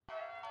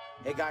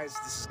Hey guys,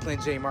 this is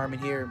Clint J. Marmon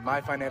here,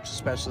 my financial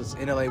specialist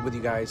in LA with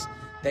you guys.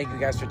 Thank you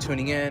guys for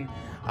tuning in.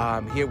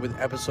 Here with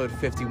episode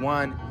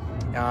 51.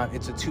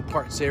 It's a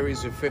two-part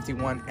series of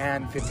 51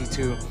 and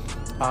 52. It's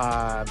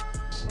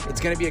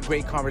going to be a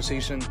great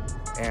conversation,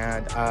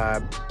 and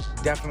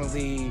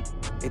definitely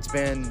it's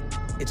been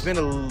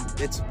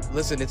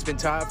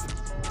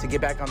tough to get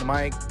back on the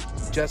mic,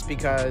 just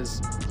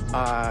because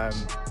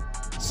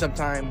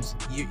sometimes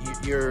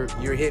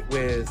you're hit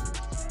with,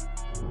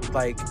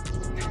 like,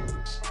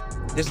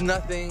 there's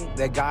nothing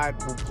that God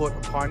will put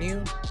upon you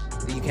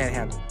that you can't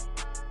handle.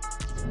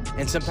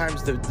 And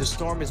sometimes the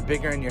storm is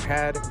bigger in your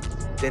head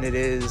than it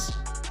is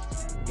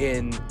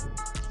than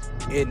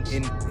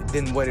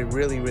what it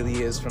really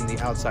is from the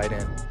outside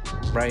in,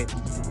 right?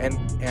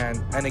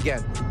 And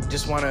again,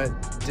 just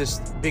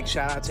big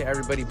shout out to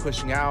everybody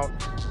pushing out,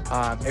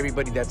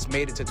 everybody that's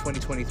made it to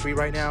 2023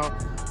 right now.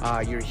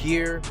 You're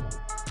here,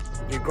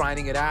 you're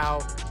grinding it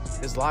out.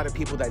 There's a lot of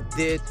people that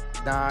did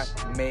not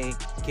make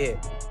it.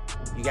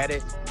 You get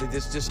it?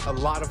 There's just a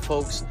lot of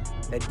folks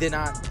that did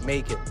not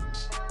make it.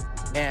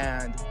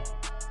 And,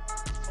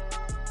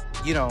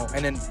 you know,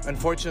 and then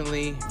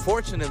unfortunately,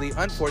 my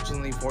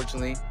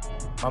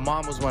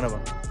mom was one of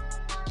them.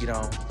 You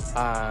know,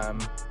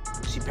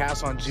 she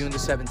passed on June the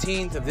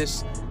 17th of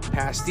this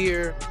past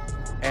year.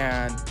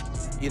 And,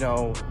 you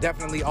know,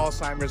 definitely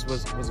Alzheimer's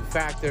was a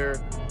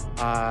factor.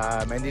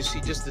 And then she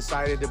just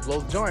decided to blow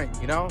the joint,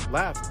 you know,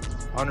 left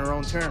on her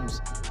own terms.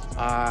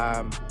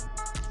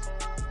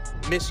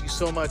 Miss you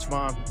so much,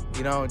 Mom.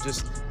 You know,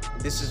 this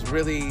is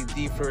really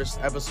the first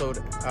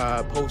episode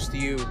post to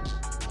you,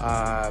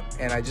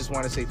 and I just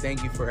want to say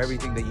thank you for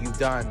everything that you've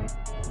done,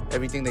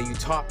 everything that you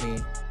taught me,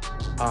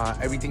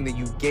 everything that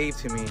you gave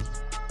to me,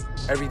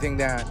 everything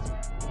that,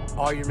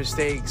 all your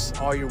mistakes,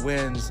 all your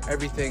wins,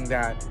 everything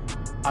that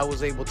I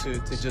was able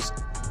to just,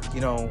 you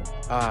know,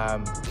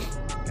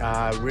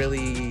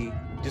 really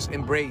just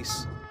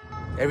embrace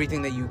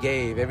everything that you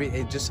gave,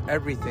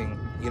 everything,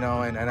 you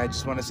know, and I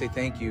just want to say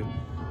thank you.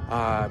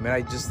 And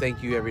I just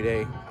thank you every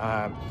day.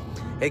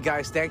 Hey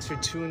guys, thanks for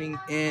tuning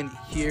in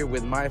here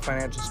with my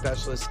financial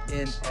specialist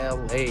in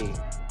LA.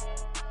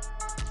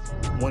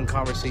 One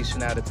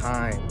conversation at a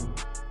time.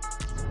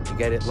 You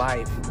get it?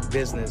 Life,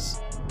 business,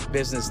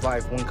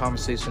 life, one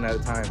conversation at a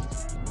time.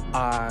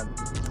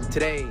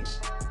 Today,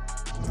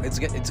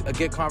 it's a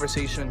good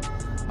conversation.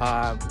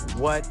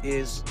 What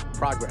is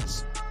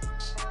progress?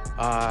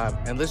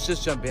 And let's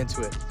just jump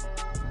into it.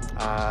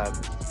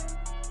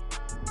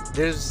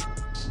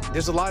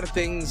 There's a lot of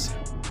things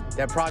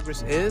that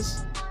progress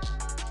is,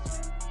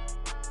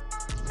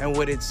 and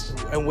what it's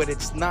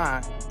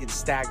not, it's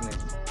stagnation.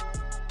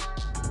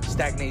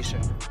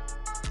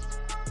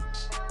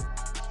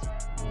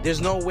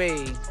 There's no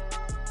way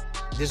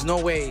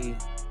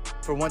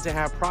for one to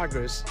have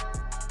progress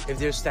if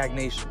there's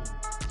stagnation.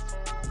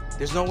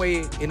 There's no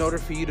way in order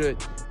for you to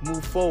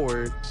move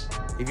forward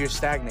if you're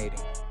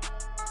stagnating,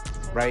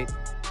 right?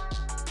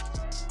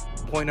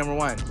 Point number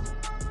one,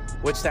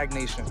 what's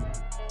stagnation?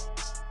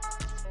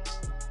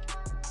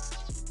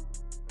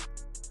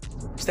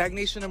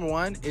 Stagnation number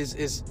one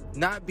is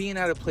not being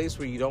at a place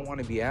where you don't want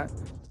to be at.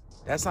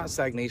 That's not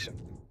stagnation.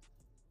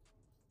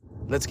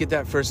 Let's get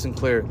that first and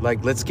clear.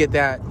 Like, let's tie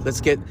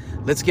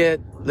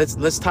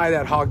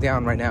that hog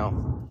down right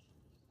now.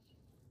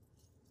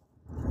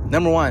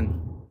 Number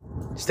one,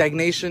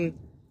 stagnation.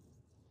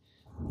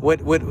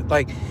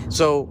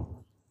 So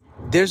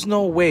there's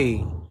no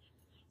way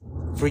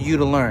for you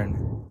to learn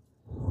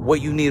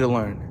what you need to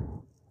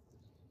learn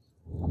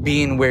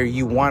being where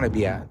you want to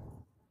be at.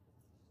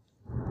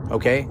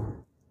 Okay?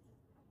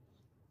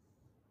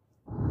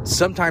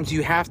 Sometimes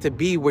you have to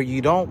be where you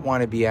don't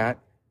want to be at,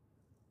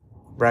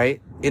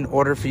 right? In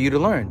order for you to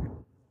learn,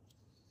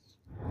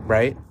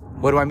 right?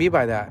 What do I mean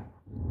by that?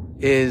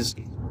 Is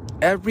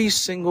every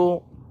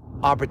single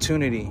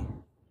opportunity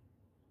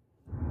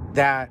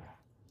that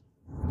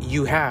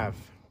you have,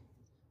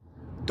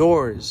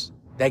 doors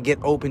that get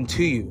open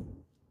to you,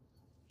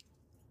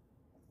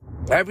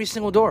 every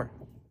single door,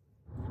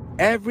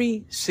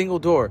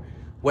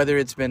 whether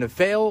it's been a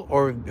fail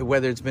or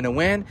whether it's been a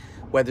win,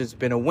 whether it's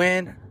been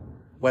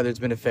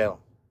a fail.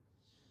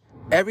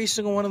 Every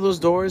single one of those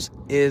doors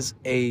is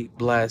a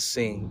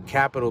blessing.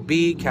 Capital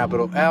B,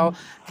 capital L,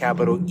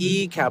 capital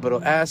E,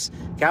 capital S,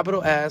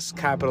 capital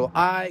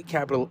I,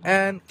 capital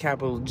N,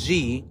 capital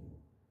G,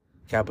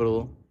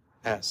 capital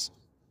S.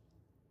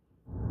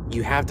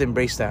 You have to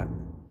embrace that.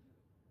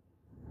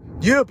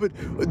 Yeah, but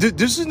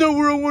this is not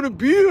where I want to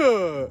be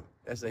at.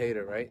 That's a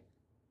hater, right?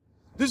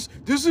 This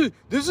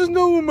is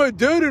not where my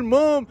dad and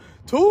mom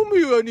told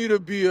me I need to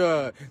be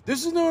at.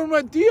 This is not where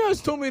my Diaz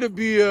told me to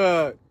be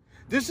at.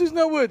 This is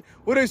not what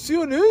I see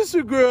on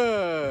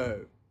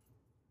Instagram.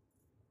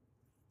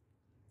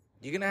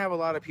 You're going to have a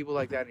lot of people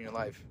like that in your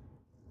life.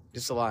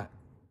 Just a lot.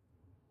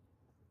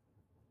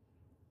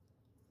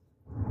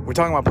 We're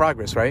talking about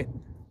progress, right?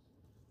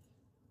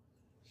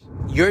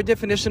 Your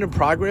definition of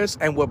progress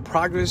and what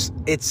progress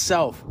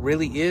itself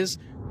really is,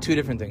 two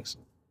different things.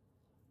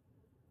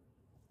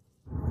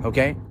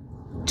 Okay?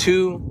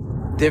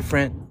 Two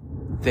different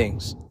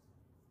things.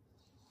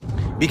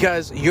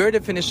 Because your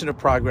definition of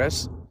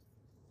progress,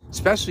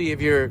 especially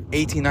if you're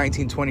 18,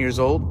 19, 20 years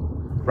old,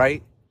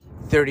 right?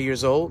 30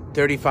 years old,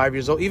 35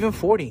 years old, even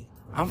 40.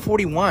 I'm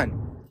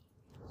 41.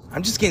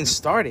 I'm just getting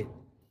started.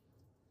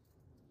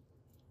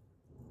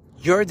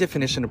 Your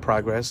definition of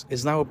progress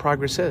is not what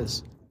progress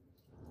is,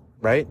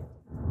 right?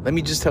 Let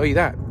me just tell you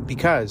that,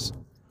 because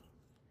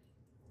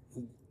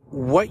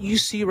what you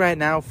see right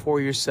now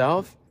for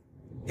yourself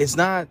it's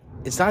not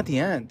the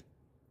end.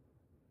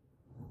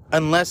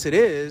 Unless it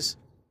is,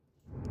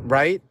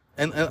 right?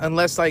 And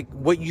unless like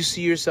what you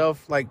see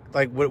yourself like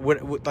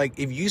what like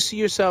if you see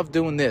yourself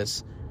doing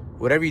this,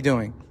 whatever you're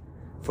doing,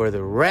 for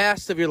the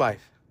rest of your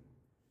life,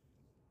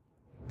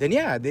 then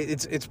yeah,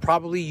 it's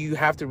probably you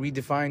have to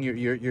redefine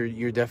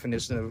your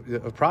definition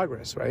of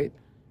progress, right?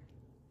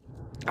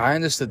 I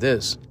understood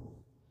this.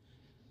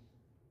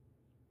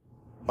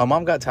 My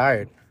mom got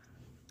tired.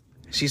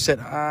 She said,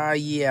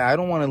 yeah, I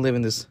don't want to live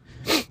in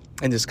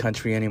this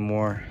country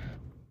anymore,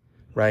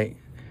 right?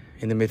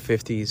 In the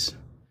mid-50s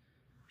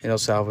in El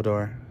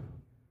Salvador.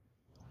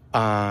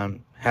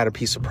 Had a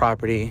piece of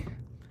property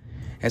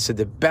and said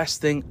the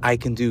best thing I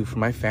can do for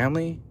my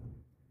family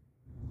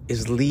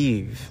is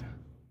leave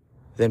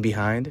them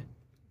behind,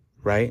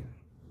 right?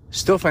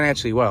 Still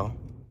financially well,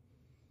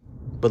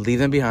 but leave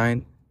them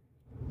behind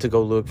to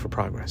go look for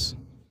progress.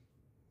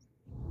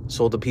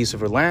 Sold a piece of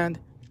her land,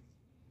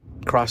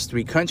 crossed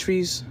 3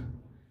 countries,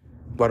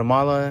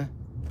 Guatemala,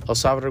 El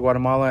Salvador,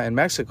 Guatemala, and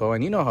Mexico.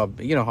 And you know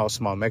how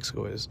small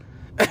Mexico is.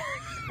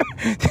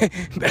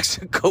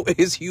 Mexico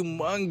is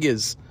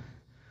humongous,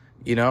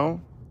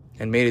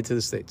 and made it to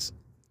the States.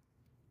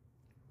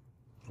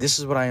 This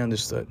is what I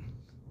understood.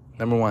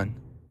 Number 1,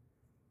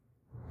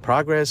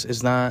 progress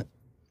is not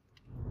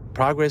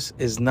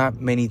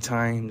many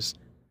times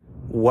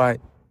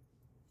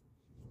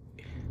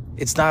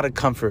it's not a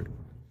comfort.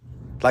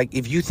 Like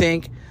if you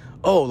think,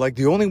 oh, like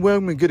the only way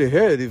I'm going to get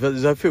ahead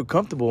is I feel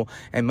comfortable.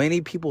 And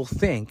many people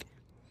think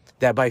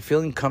that by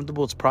feeling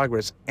comfortable, it's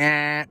progress.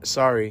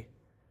 Sorry.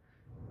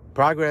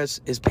 Progress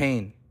is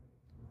pain.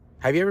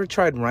 Have you ever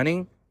tried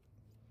running?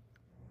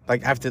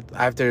 Like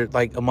after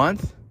like a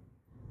month?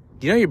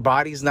 Do you know your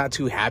body's not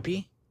too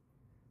happy?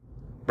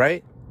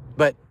 Right?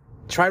 But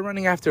try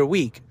running after a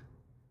week.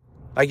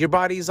 Like your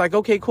body's like,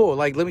 okay, cool.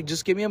 Like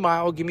give me a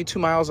mile, give me 2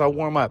 miles, I'll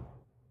warm up.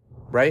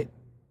 Right?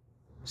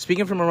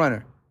 Speaking from a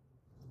runner,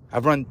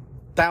 I've run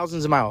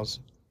thousands of miles,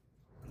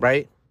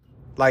 right?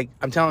 Like,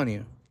 I'm telling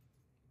you,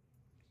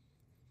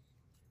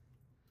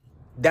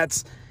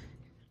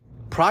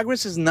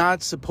 progress is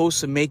not supposed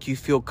to make you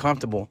feel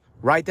comfortable.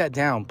 Write that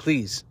down,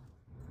 please.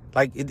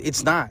 Like,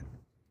 it's not.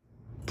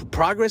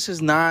 Progress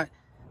is not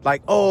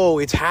like, oh,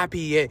 it's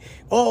happy.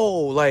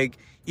 Oh, like,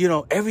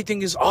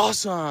 everything is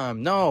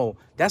awesome. No,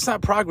 that's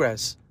not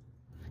progress.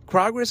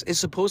 Progress is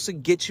supposed to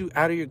get you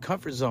out of your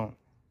comfort zone.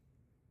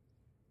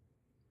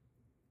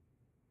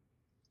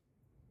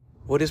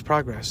 What is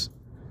progress?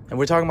 And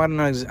we're talking about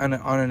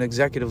on an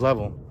executive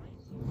level.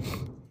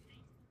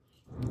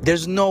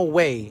 There's no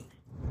way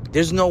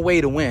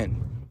to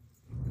win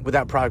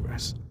without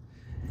progress.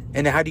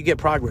 And how do you get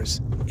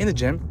progress? In the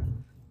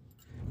gym.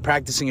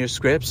 Practicing your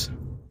scripts.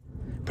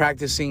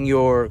 Practicing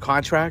your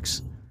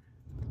contracts.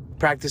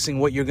 Practicing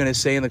what you're going to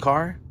say in the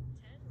car.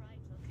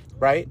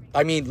 Right?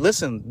 I mean,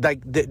 listen, like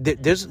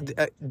there's...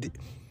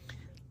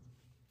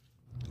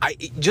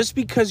 just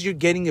because you're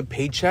getting a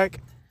paycheck,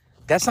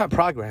 that's not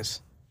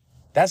progress.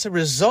 That's a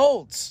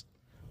result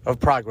of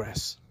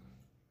progress.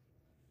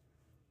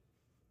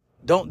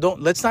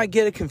 Let's not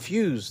get it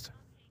confused.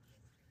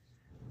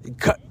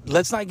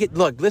 Let's not get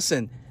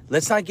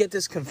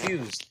this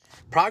confused.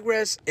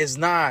 Progress is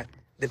not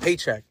the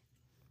paycheck.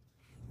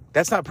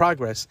 That's not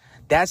progress.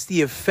 That's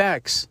the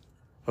effects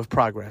of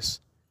progress.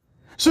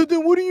 So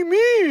then what do you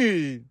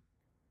mean?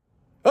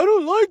 I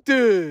don't like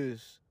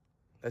this.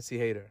 That's the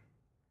hater.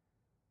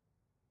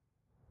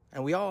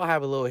 And we all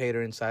have a little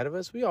hater inside of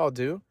us. We all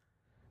do,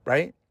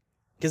 right?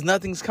 Because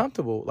nothing's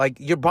comfortable. Like,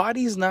 your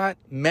body's not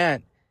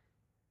meant...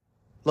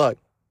 Look,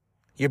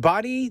 your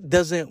body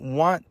doesn't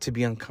want to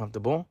be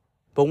uncomfortable.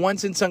 But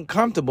once it's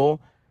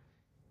uncomfortable,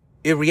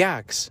 it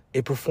reacts.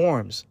 It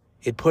performs.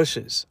 It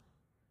pushes.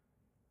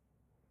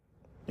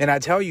 And I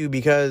tell you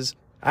because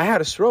I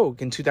had a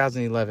stroke in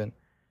 2011.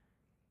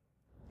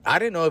 I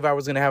didn't know if I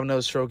was going to have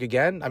another stroke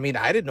again. I mean,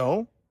 I didn't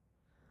know.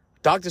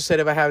 Doctor said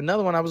if I had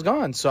another one, I was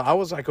gone. So I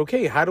was like,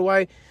 okay, how do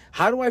I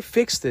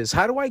fix this?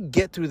 How do I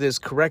get through this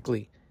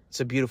correctly? It's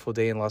a beautiful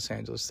day in Los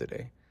Angeles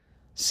today.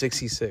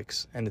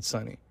 66, and it's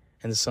sunny,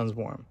 and the sun's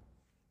warm.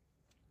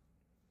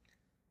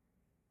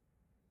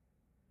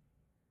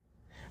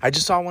 I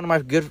just saw one of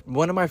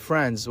my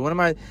friends, one of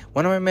my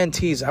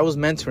mentees. I was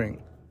mentoring.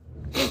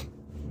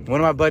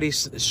 One of my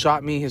buddies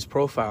shot me his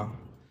profile.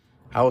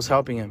 I was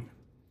helping him.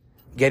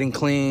 Getting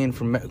clean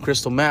from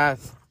crystal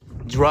meth,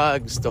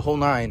 drugs, the whole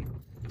 9.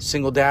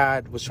 Single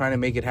dad, was trying to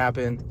make it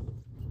happen.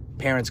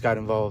 Parents got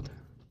involved.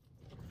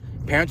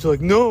 Parents were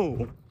like,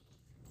 no,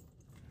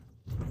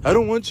 I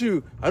don't want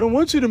you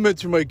to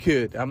mentor my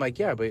kid. I'm like,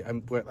 yeah, but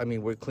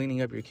we're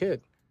cleaning up your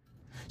kid.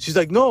 She's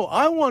like, no,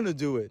 I want to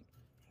do it.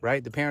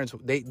 Right? The parents,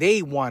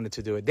 they wanted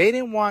to do it. They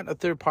didn't want a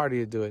third party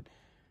to do it.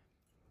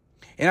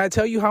 And I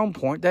tell you how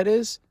important that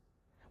is.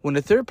 When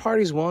the third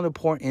party is willing to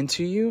pour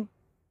into you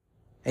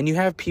and you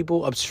have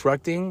people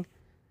obstructing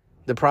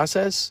the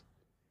process,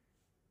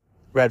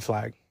 red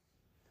flag.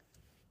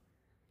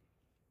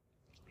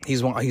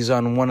 He's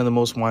on one of the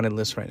most wanted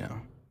lists right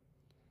now.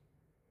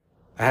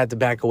 I had to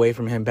back away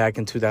from him back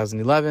in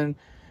 2011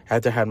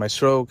 after I had my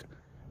stroke,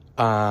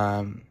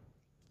 to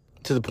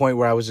the point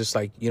where I was just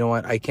like, you know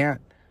what, I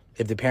can't.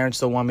 If the parents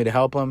don't want me to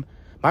help him,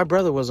 my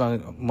brother was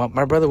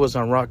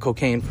on rock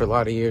cocaine for a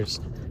lot of years.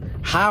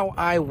 How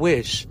I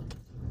wish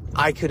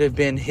I could have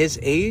been his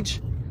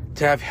age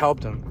to have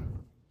helped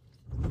him.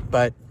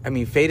 But I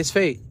mean, fate is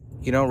fate,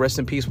 you know. Rest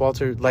in peace,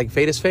 Walter. Like,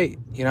 fate is fate,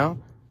 you know.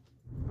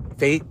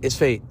 Fate is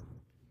fate.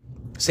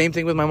 Same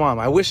thing with my mom.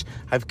 I wish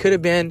I could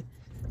have been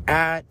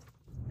at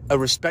a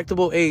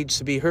respectable age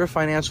to be her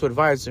financial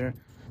advisor,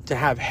 to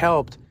have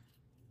helped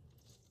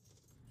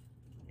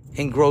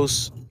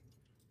engross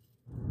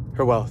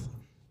her wealth.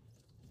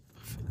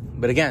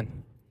 But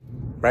again,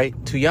 right?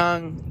 Too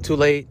young, too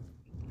late,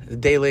 a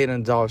day late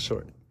and a dollar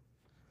short.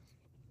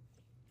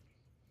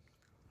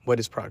 What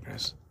is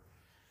progress?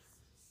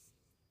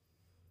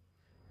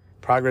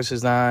 Progress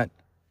is not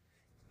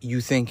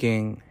you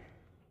thinking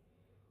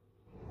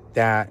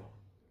that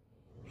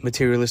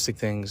materialistic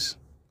things,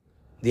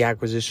 the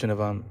acquisition of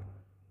them.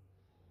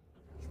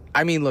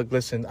 I mean, look,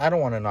 listen, I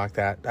don't want to knock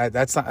that.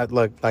 That's not,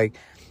 look, like,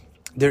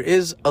 there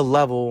is a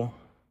level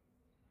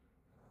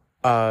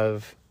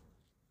of,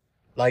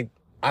 like,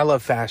 I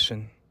love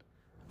fashion.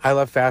 I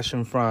love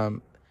fashion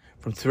from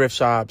thrift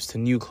shops to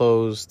new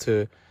clothes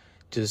to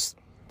just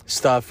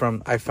stuff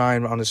from I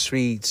find on the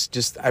streets.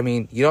 Just, I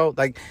mean, you know,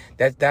 like,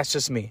 that's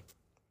just me.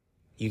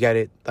 You get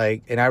it?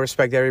 Like, and I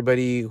respect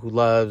everybody who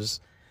loves,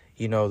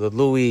 you know, the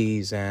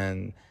Louis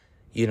and,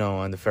 you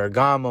know, and the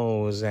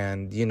Ferragamos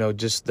and, you know,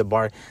 just the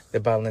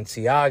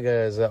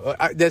Balenciagas.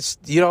 That's,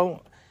 you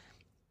know,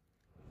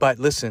 but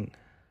listen,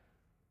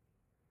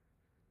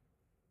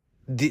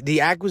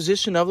 the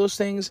acquisition of those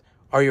things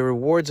are your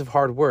rewards of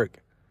hard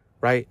work,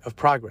 right? Of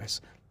progress.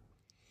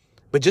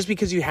 But just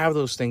because you have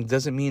those things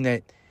doesn't mean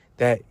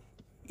that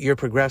you're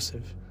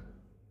progressive.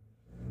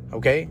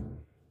 Okay?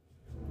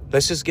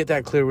 Let's just get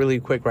that clear really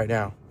quick right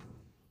now.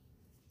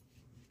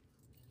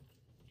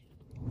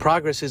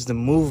 Progress is the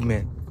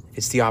movement.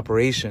 It's the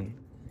operation.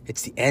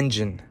 It's the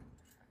engine.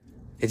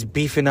 It's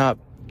beefing up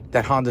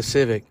that Honda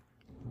Civic,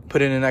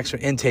 putting an extra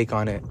intake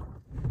on it,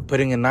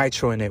 putting a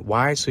nitro in it.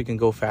 Why? So you can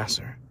go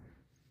faster.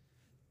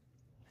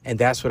 And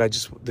that's what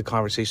the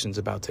conversation's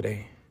about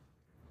today.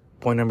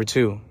 Point number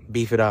 2,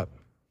 beef it up.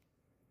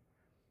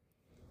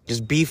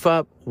 Just beef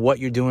up what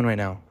you're doing right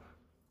now.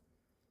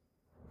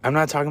 I'm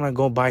not talking about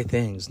go buy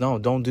things. No,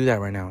 don't do that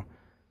right now.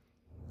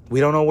 We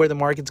don't know where the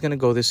market's going to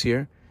go this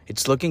year.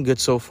 It's looking good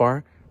so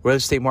far. Real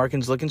estate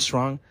market's looking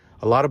strong.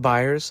 A lot of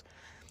buyers.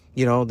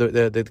 You know,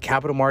 the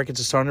capital markets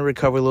are starting to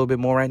recover a little bit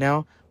more right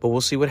now, but we'll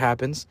see what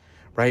happens,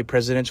 right?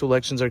 Presidential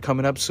elections are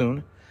coming up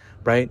soon,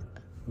 right?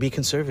 Be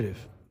conservative.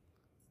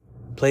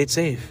 Play it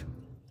safe,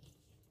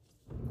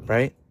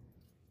 right?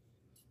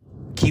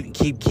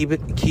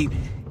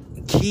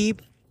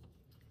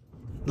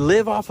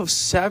 Live off of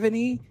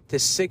 70 to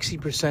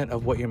 60%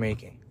 of what you're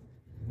making.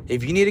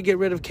 If you need to get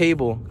rid of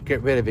cable,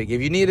 get rid of it.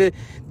 If you need to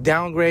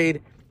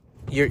downgrade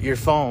your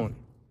phone,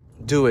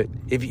 do it.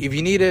 If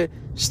you need to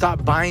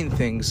stop buying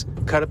things,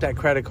 cut up that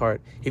credit card.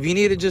 If you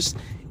need to just,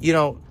 you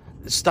know,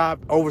 stop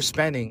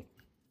overspending,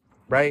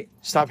 right?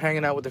 Stop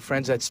hanging out with the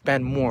friends that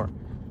spend more.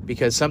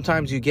 Because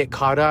sometimes you get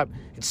caught up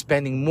in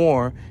spending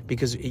more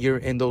because you're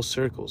in those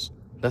circles.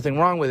 Nothing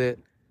wrong with it,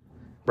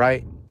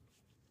 right?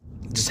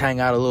 Just hang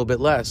out a little bit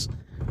less.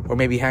 Or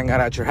maybe hang out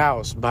at your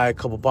house. Buy a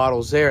couple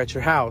bottles there at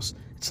your house.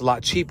 It's a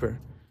lot cheaper,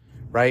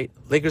 right?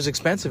 Liquor's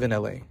expensive in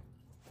LA.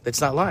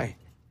 Let's not lie.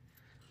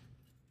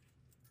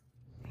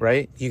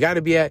 Right? You got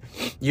to be at,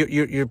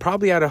 you're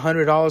probably at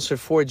 $100 for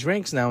 4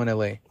 drinks now in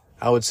LA.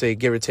 I would say,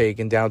 give or take,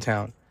 in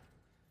downtown.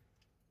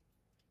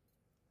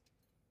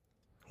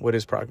 What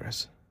is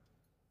progress?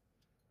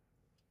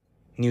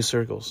 New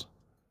circles.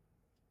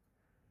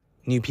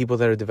 New people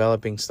that are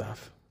developing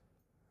stuff.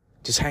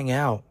 Just hang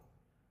out.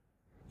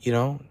 You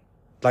know?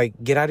 Like,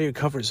 get out of your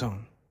comfort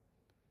zone.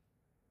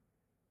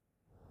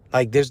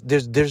 Like,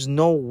 there's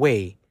no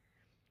way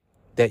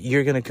that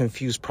you're going to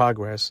confuse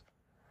progress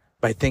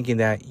by thinking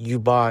that you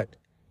bought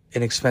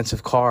an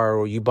expensive car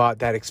or you bought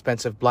that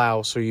expensive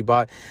blouse or you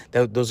bought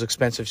those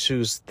expensive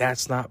shoes.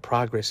 That's not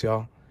progress,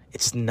 y'all.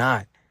 It's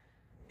not.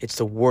 It's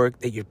the work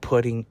that you're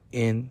putting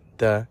in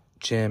the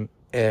gym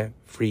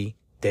every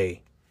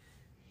day.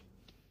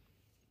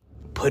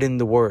 Put in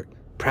the work.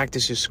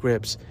 Practice your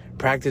scripts.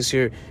 Practice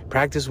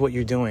what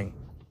you're doing.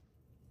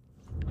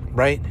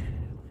 Right?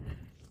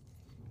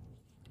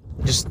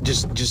 Just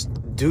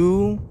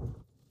do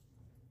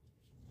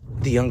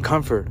the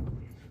uncomfort.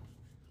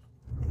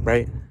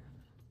 Right?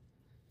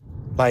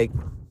 Like,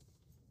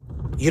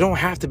 you don't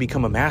have to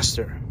become a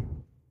master.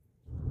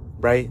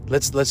 Right?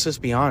 Let's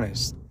just be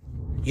honest.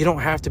 You don't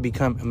have to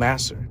become a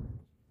master,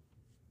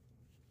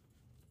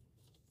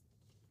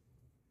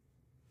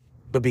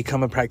 but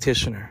become a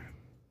practitioner.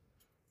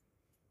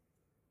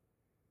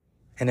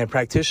 And a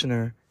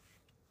practitioner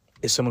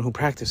is someone who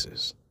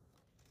practices.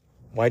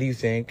 Why do you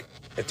think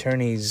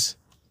attorneys,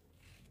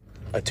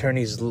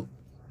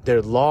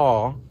 their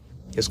law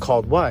is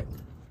called what?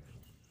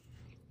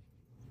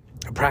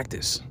 A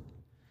practice.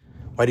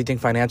 Why do you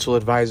think financial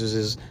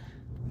advisors'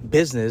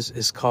 business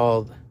is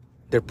called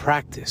their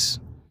practice?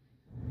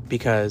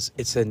 Because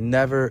it's a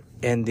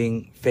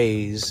never-ending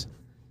phase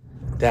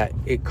that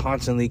it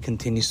constantly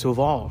continues to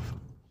evolve.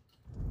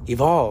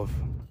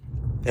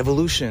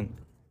 Evolution.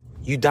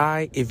 You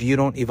die if you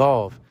don't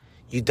evolve.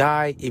 You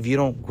die if you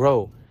don't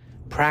grow.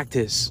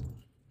 Practice.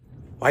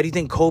 Why do you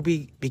think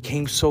Kobe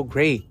became so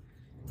great?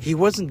 He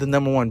wasn't the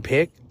number one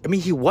pick. I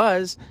mean, he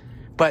was,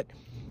 but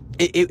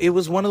it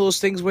was one of those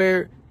things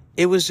where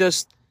it was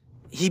just,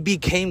 he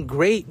became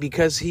great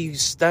because he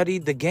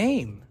studied the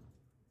game.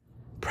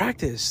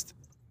 Practiced.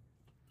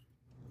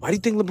 Why do you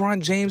think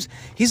LeBron James,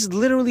 he's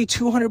literally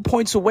 200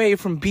 points away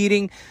from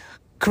beating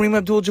Kareem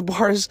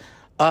Abdul-Jabbar's,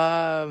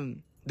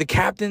 the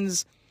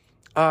captain's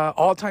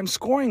all-time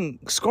scoring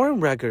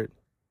record?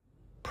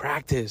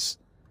 Practice.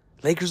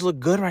 Lakers look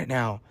good right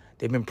now.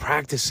 They've been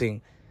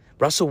practicing.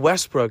 Russell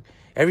Westbrook,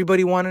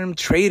 everybody wanted him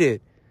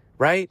traded,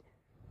 right?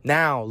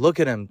 Now, look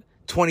at him,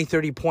 20,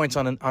 30 points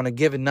on a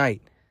given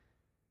night.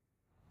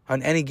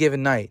 On any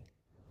given night.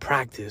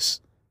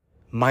 Practice.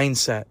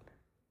 Mindset.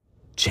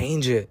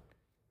 Change it.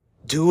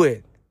 Do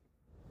it.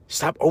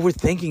 Stop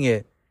overthinking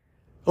it.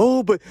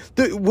 Oh, but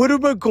what are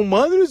my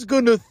comadres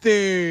gonna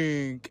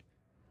think?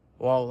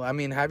 Well, I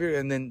mean,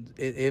 and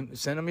then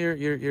send them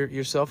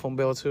your cell phone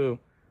bill too,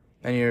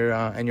 and your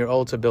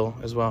Ulta bill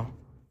as well.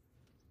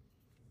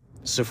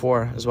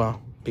 Sephora as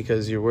well,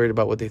 because you're worried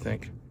about what they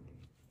think.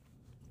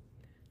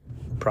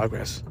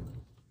 Progress.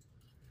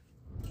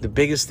 The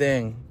biggest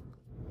thing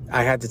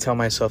I had to tell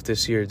myself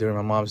this year during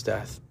my mom's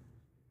death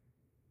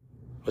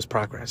was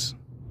progress.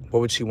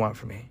 What would she want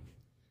from me?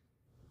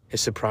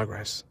 It's to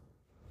progress.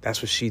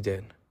 That's what she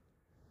did.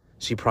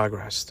 She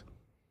progressed.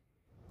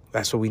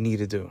 That's what we need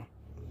to do,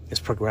 is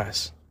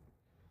progress.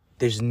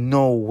 There's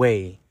no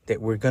way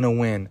that we're going to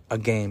win a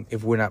game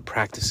if we're not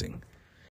practicing.